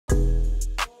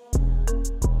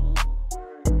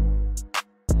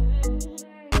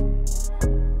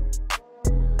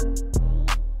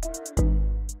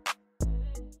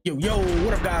Yo,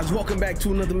 what up guys? Welcome back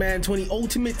to another Madden 20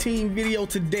 Ultimate Team video.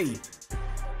 Today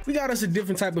we got us a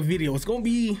different type of video. It's gonna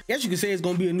be, as you can say, it's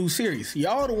gonna be a new series.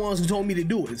 Y'all the ones who told me to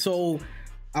do it. So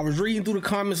I was reading through the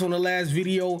comments on the last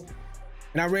video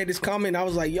and I read this comment and I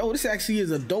was like, yo, this actually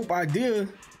is a dope idea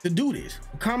to do this.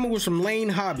 The comment was from Lane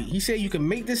Hobby. He said you can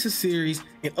make this a series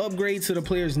and upgrade to the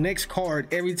player's next card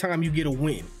every time you get a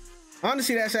win.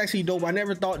 Honestly, that's actually dope. I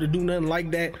never thought to do nothing like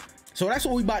that. So that's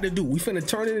what we about to do. We finna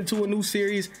turn it into a new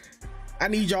series. I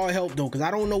need y'all help though, because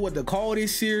I don't know what to call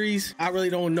this series. I really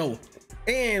don't know.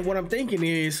 And what I'm thinking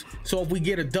is, so if we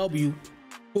get a W,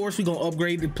 of course we're gonna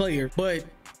upgrade the player, but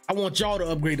I want y'all to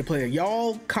upgrade the player.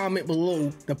 Y'all comment below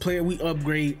the player we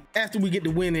upgrade after we get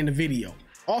the win in the video.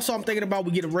 Also, I'm thinking about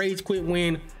we get a rage quit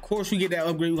win. Of course we get that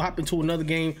upgrade, we'll hop into another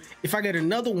game. If I get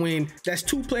another win, that's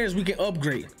 2 players we can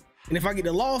upgrade. And if I get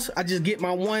the loss, I just get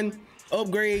my 1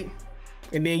 upgrade.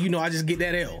 And then, you know, I just get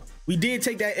that L. We did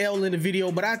take that L in the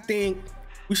video, but I think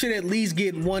we should at least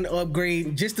get 1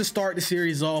 upgrade just to start the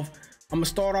series off. I'm gonna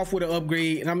start off with an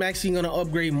upgrade, and I'm actually gonna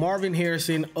upgrade Marvin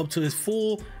Harrison up to his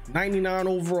full 99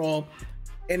 overall.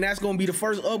 And that's gonna be the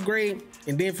first upgrade.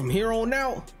 And then from here on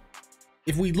out,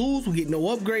 if we lose, we get no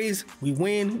upgrades. We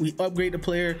win, we upgrade the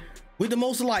player with the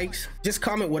most likes. Just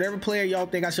comment whatever player y'all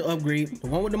think I should upgrade. The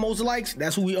one with the most likes,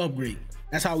 that's who we upgrade.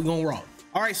 That's how we gonna rock.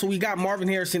 All right, so we got Marvin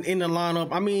Harrison in the lineup.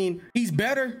 I mean, he's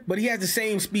better, but he has the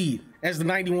same speed as the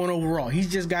 91 overall.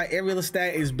 He's just got every other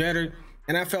stat is better.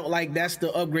 And I felt like that's the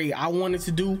upgrade I wanted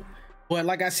to do. But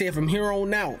like I said, from here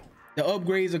on out, the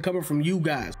upgrades are coming from you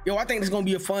guys. Yo, I think it's gonna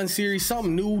be a fun series,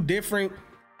 something new, different,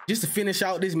 just to finish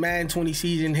out this Madden 20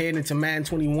 season, heading into Madden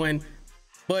 21.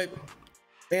 But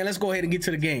man, let's go ahead and get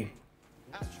to the game.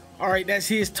 All right, that's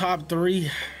his top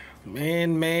 3.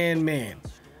 Man.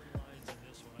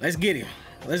 Let's get it.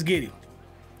 Let's get it.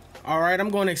 All right, I'm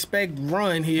going to expect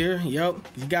run here. Yep,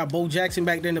 you got Bo Jackson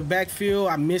back there in the backfield.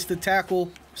 I missed the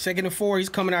tackle. 2nd and 4. He's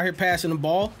coming out here passing the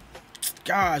ball.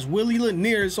 Gosh, Willie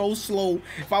Lanier is so slow.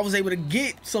 If I was able to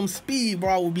get some speed, bro,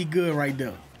 I would be good right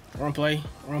there. Run play.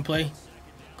 Run play.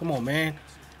 Come on, man.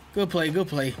 Good play. Good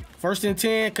play. 1st and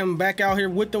 10. Coming back out here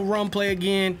with the run play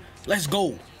again. Let's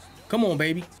go. Come on,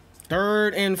 baby.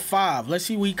 3rd and 5. Let's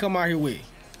see what he come out here with.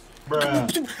 Bruh.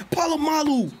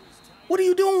 Palomalu. What are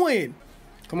you doing?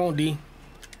 Come on, D.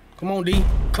 Come on, D.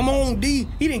 Come on, D.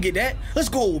 He didn't get that. Let's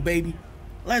go, baby.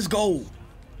 Let's go.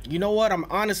 You know what? I'm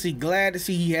honestly glad to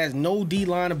see he has no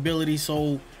D-line ability,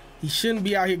 so he shouldn't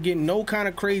be out here getting no kind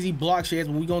of crazy block sheds.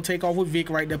 But we're going to take off with Vic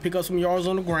right there, pick up some yards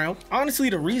on the ground. Honestly,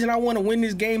 the reason I want to win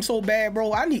this game so bad,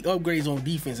 bro, I need upgrades on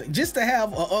defense. Just to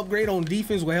have an upgrade on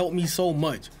defense will help me so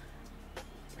much.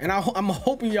 And I'm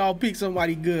hoping y'all pick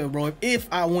somebody good, bro. If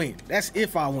I win. That's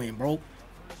if I win, bro.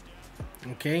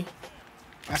 Okay.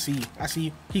 I see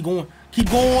you. Keep going.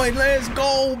 Keep going. Let's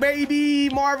go, baby.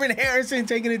 Marvin Harrison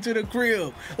taking it to the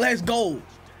crib. Let's go.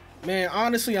 Man,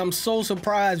 honestly, I'm so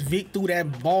surprised Vic threw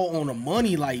that ball on the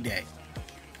money like that.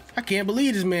 I can't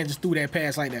believe this man just threw that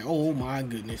pass like that. Oh, my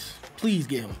goodness. Please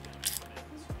get him.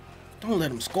 Don't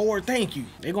let him score. Thank you.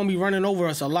 They're going to be running over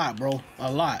us a lot, bro.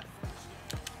 A lot.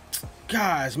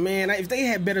 Gosh, man, if they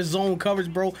had better zone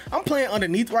coverage, bro. I'm playing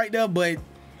underneath right there, but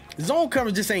zone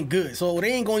coverage just ain't good, so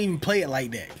they ain't gonna even play it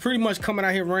like that. Pretty much coming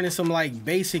out here running some like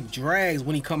basic drags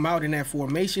when he come out in that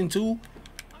formation too.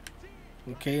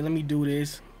 Okay, let me do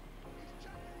this.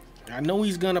 I know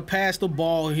he's gonna pass the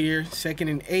ball here. 2nd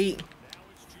and 8.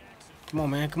 Come on,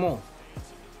 man, come on.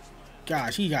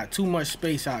 Gosh, he got too much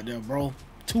space out there, bro.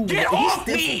 Get off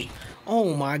me!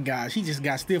 Oh my gosh, he just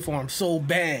got stiff arm so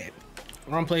bad.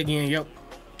 Run play again. Yep,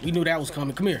 we knew that was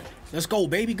coming. Come here. Let's go,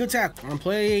 baby. Good tackle. Run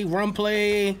play. Run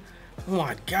play. Oh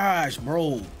my gosh,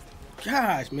 bro.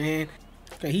 Gosh, man.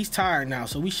 Okay, he's tired now,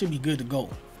 so we should be good to go.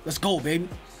 Let's go, baby.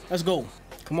 Let's go.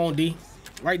 Come on, D.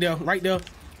 Right there. Right there.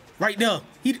 Right there.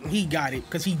 He got it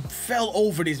because he fell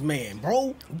over this man,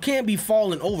 bro. You can't be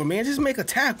falling over, man. Just make a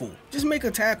tackle. Just make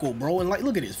a tackle, bro. And like,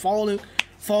 look at this. Falling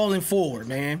forward,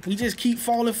 man. He just keep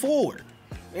falling forward.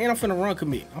 Man, I'm finna run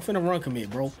commit. I'm finna run commit,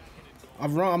 bro.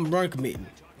 I'm run committing.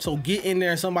 So get in there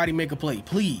and somebody make a play,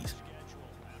 please.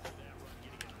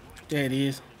 There it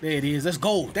is. There it is. Let's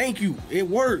go. Thank you. It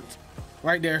worked.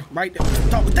 Right there. Right there.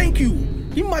 Thank you.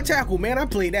 Give me my tackle, man. I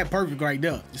played that perfect right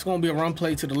there. It's going to be a run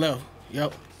play to the left.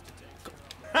 Yep.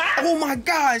 Oh, my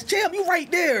gosh. Champ, you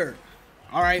right there.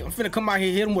 All right. I'm finna come out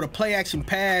here, hit him with a play action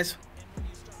pass.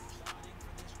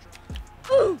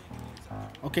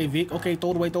 Okay, Vic. Okay, throw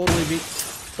it away. Throw it away, Vic.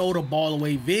 Throw the ball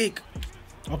away, Vic.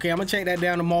 Okay, I'm going to check that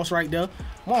down to Moss right there.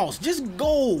 Moss, just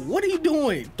go. What are you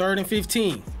doing? 3rd and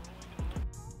 15.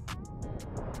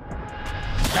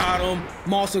 Got him.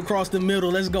 Moss across the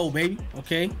middle. Let's go, baby.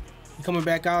 Okay. He coming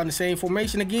back out in the same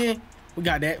formation again. We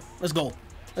got that. Let's go.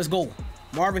 Let's go.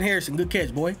 Marvin Harrison, good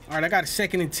catch, boy. All right, I got a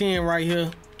 2nd and 10 right here.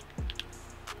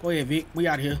 Go ahead, Vic. We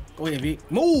out here. Go ahead,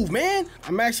 Vic. Move, man.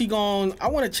 I'm actually going. I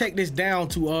want to check this down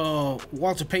to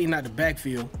Walter Payton out the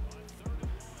backfield.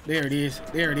 There it is.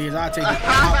 There it is. I'll take it.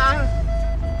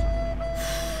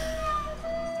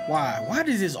 Why? Why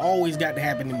does this always got to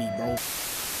happen to me, bro?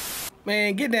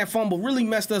 Man, getting that fumble really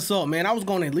messed us up, man. I was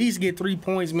going to at least get 3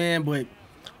 points, man, but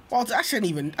Walter, I should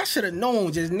have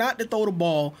known just not to throw the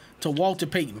ball to Walter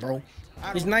Payton, bro.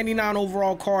 His 99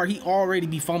 overall card, he already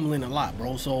be fumbling a lot,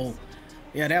 bro. So,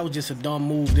 yeah, that was just a dumb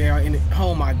move there. And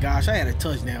oh my gosh, I had a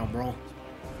touchdown, bro.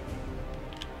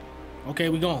 Okay,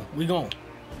 we going. All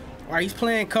right, he's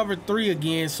playing cover 3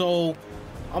 again, so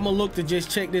I'm gonna look to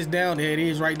just check this down. There it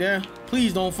is right there.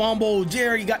 Please don't fumble.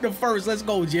 Jerry got the first. Let's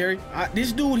go, Jerry.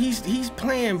 This dude, he's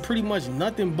playing pretty much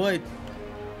nothing but.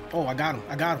 Oh, I got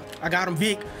him,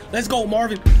 Vic. Let's go,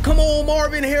 Marvin. Come on,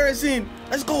 Marvin Harrison.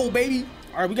 Let's go, baby.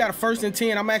 All right, we got a 1st and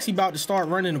 10. I'm actually about to start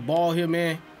running the ball here,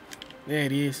 man. There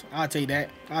it is. I'll take that.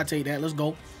 Let's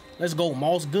go. Let's go,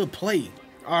 Moss. Good play.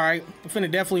 All right, I'm finna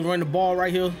definitely run the ball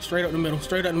right here. Straight up the middle.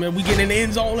 We get in the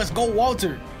end zone. Let's go,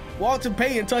 Walter. Walter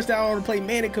Payton, touchdown on the play.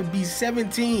 Man, it could be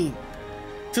 17-7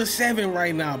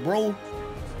 right now, bro.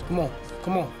 Come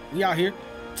on. We out here.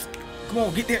 Come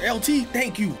on, get there, LT.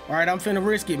 Thank you. All right, I'm finna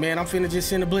risk it, man. I'm finna just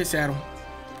send a blitz at him.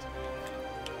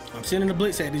 I'm sending a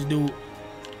blitz at this dude.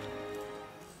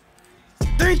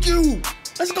 Thank you.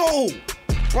 Let's go.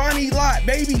 Ronnie Lott,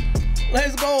 baby.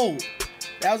 Let's go.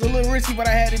 That was a little risky, but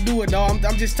I had to do it, dog.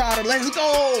 I'm just tired of let's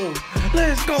go.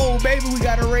 Let's go, baby. We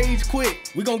got to rage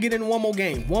quick. We're going to get in one more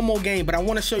game, but I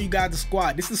want to show you guys the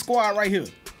squad. This is the squad right here.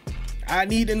 I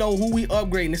need to know who we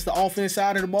upgrading. It's the offense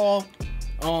side of the ball.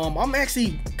 I'm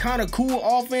actually kind of cool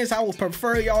offense. I would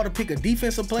prefer y'all to pick a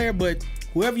defensive player, but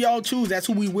whoever y'all choose, that's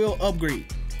who we will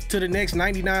upgrade to the next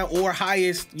 99 or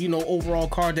highest, overall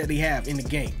card that they have in the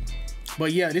game.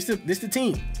 But yeah, this the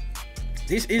team.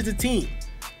 This is the team.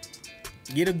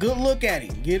 Get a good look at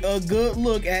it. Get a good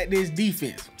look at this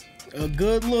defense. A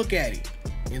good look at it.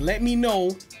 And let me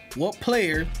know what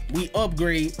player we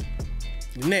upgrade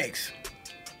next.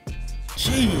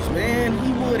 Jeez, man.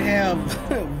 He would have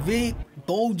Vic,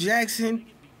 Bo Jackson.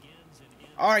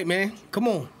 All right, man. Come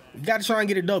on. We got to try and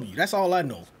get a W. That's all I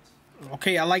know.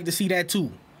 Okay, I like to see that too.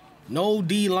 No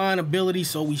D-line ability,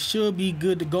 so we should be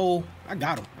good to go. I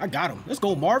got him. Let's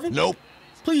go, Marvin. Nope.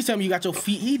 Please tell me you got your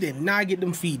feet. He did not get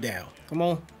them feet down. Come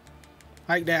on.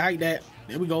 Hike that.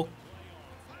 There we go.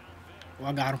 Oh,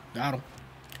 I got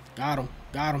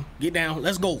him. Get down.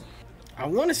 Let's go. I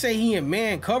want to say he in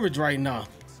man coverage right now.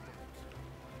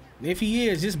 And if he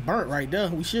is, just burnt right there.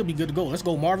 We should be good to go. Let's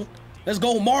go, Marvin. Let's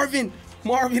go, Marvin.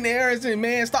 Marvin Harrison,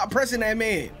 man. Stop pressing that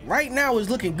man. Right now it's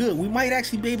looking good. We might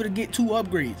actually be able to get 2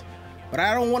 upgrades. But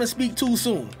I don't want to speak too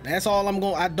soon. That's all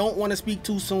I don't want to speak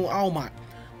too soon. Oh, my.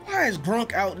 Why is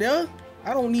Grunk out there?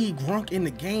 I don't need Grunk in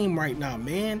the game right now,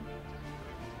 man.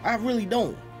 I really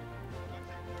don't.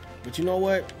 But you know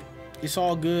what? It's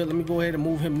all good. Let me go ahead and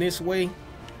move him this way.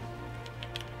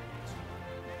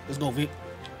 Let's go, Vic.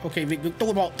 Okay, Vic, throw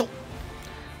the ball.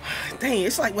 Dang,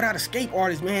 it's like without escape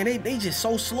artists, man. They just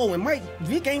so slow. And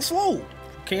Vic ain't slow.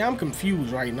 Okay, I'm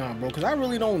confused right now, bro, because I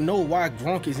really don't know why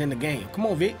Grunk is in the game. Come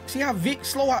on, Vic. See how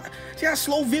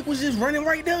slow Vic was just running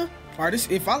right there? All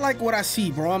right, if I like what I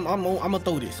see, bro, I'm gonna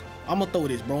throw this.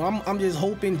 Bro. I'm just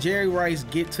hoping Jerry Rice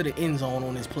get to the end zone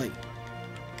on this play.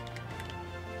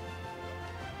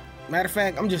 Matter of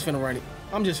fact, I'm just finna run it.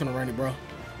 Bro.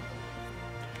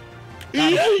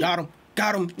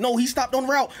 Got him. No, he stopped on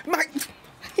the route.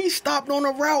 He stopped on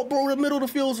the route, bro. The middle of the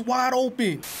field's wide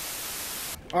open.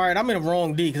 All right, I'm in the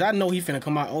wrong D because I know he finna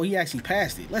come out. Oh, he actually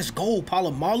passed it. Let's go,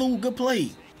 Palomalu. Good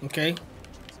play. Okay.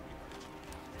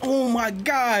 Oh my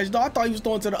gosh, dog. I thought he was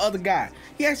throwing to the other guy.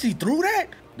 He actually threw that?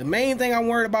 The main thing I'm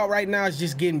worried about right now is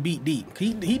just getting beat deep.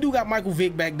 He do got Michael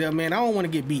Vick back there, man. I don't want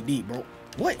to get beat deep, bro.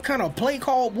 What kind of play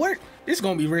call? What? This is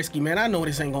going to be risky, man. I know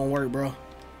this ain't going to work, bro.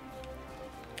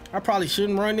 I probably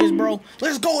shouldn't run this, bro.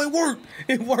 Let's go. It worked.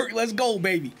 It worked. Let's go,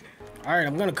 baby. All right,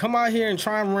 I'm going to come out here and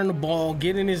try and run the ball,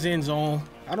 get in his end zone.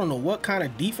 I don't know what kind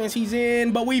of defense he's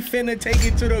in, but we finna take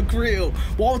it to the grill.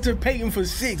 Walter Payton for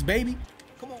 6, baby.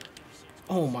 Come on.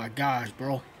 Oh, my gosh,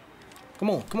 bro. Come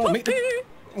on. Make the...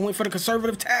 I went for the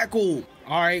conservative tackle.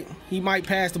 All right, he might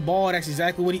pass the ball. That's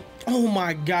exactly what he... Oh,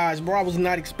 my gosh, bro. I was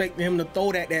not expecting him to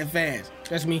throw that fast.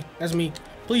 That's me.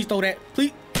 Please throw that.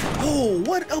 Please. Oh,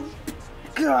 what a...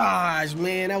 Gosh,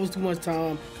 man, that was too much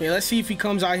time. Okay, let's see if he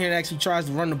comes out here and actually tries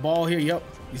to run the ball here. Yep,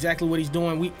 exactly what he's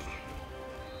doing.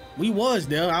 We was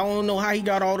there. I don't know how he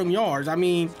got all them yards. I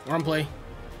mean, run play.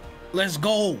 Let's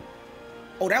go.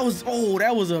 Oh,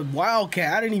 that was a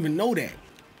wildcat. I didn't even know that.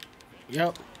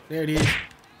 Yep, there it is.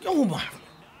 Oh my.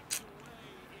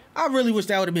 I really wish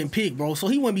that would have been picked, bro. So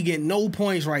he wouldn't be getting no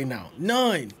points right now.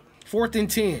 None. 4th and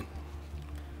 10.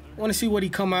 Want to see what he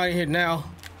come out of here now.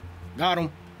 Got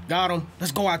him. Got him.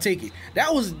 Let's go. I'll take it.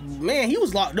 That was, man, he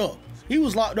was locked up. He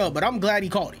was locked up, but I'm glad he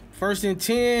caught it. 1st and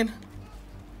 10.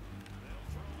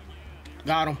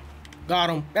 Got him.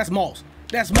 Got him. That's Moss.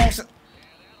 That's Moss.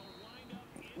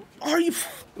 Are you,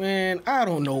 man, I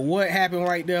don't know what happened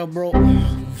right there, bro.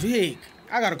 Vic,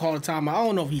 I gotta call a timeout. I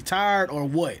don't know if he's tired or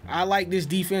what. I like this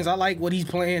defense. I like what he's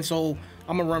playing, so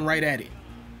I'm gonna run right at it.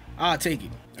 I'll take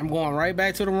it. I'm going right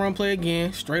back to the run play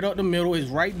again. Straight up the middle is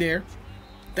right there.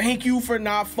 Thank you for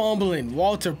not fumbling,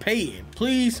 Walter Payton.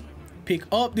 Please pick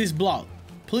up this block,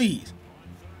 please.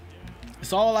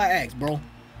 That's all I ask, bro.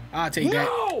 I'll take that.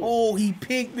 Oh, he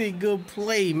picked it. Good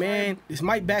play, man. This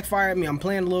might backfire at me. I'm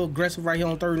playing a little aggressive right here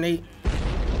on 3rd and 8.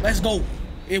 Let's go.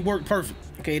 It worked perfect.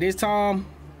 Okay, this time,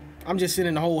 I'm just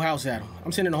sending the whole house at him.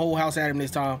 I'm sending the whole house at him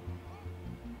this time.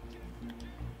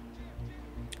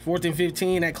 4th and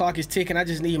 15. That clock is ticking. I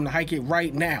just need him to hike it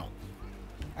right now.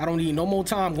 I don't need no more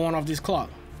time going off this clock.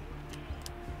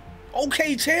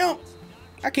 Okay, champ.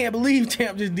 I can't believe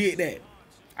champ just did that.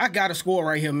 I gotta score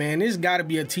right here, man. This gotta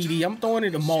be a TD. I'm throwing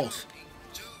it to Moss.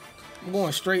 I'm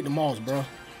going straight to Moss, bro.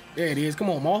 There it is.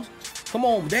 Come on, Moss. Come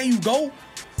on. There you go.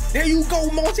 There you go,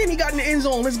 Moss. And he got in the end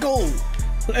zone. Let's go.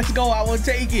 Let's go. I will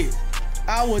take it.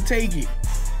 I will take it.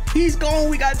 He's gone.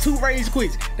 We got 2 rage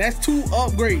quits. That's 2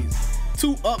 upgrades.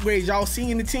 2 upgrades. Y'all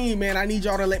seeing the team, man. I need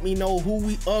y'all to let me know who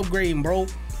we upgrading, bro.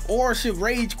 Or should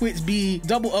rage quits be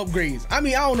double upgrades? I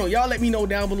mean, I don't know. Y'all let me know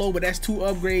down below, but that's 2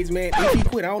 upgrades, man. If he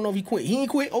quit, I don't know if he quit. He ain't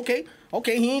quit. Okay.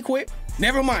 Okay, he ain't quit.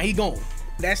 Never mind. He gone.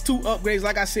 That's 2 upgrades.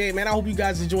 Like I said, man, I hope you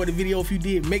guys enjoyed the video. If you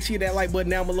did, make sure you hit that like button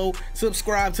down below.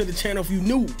 Subscribe to the channel if you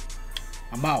new.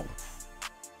 I'm out.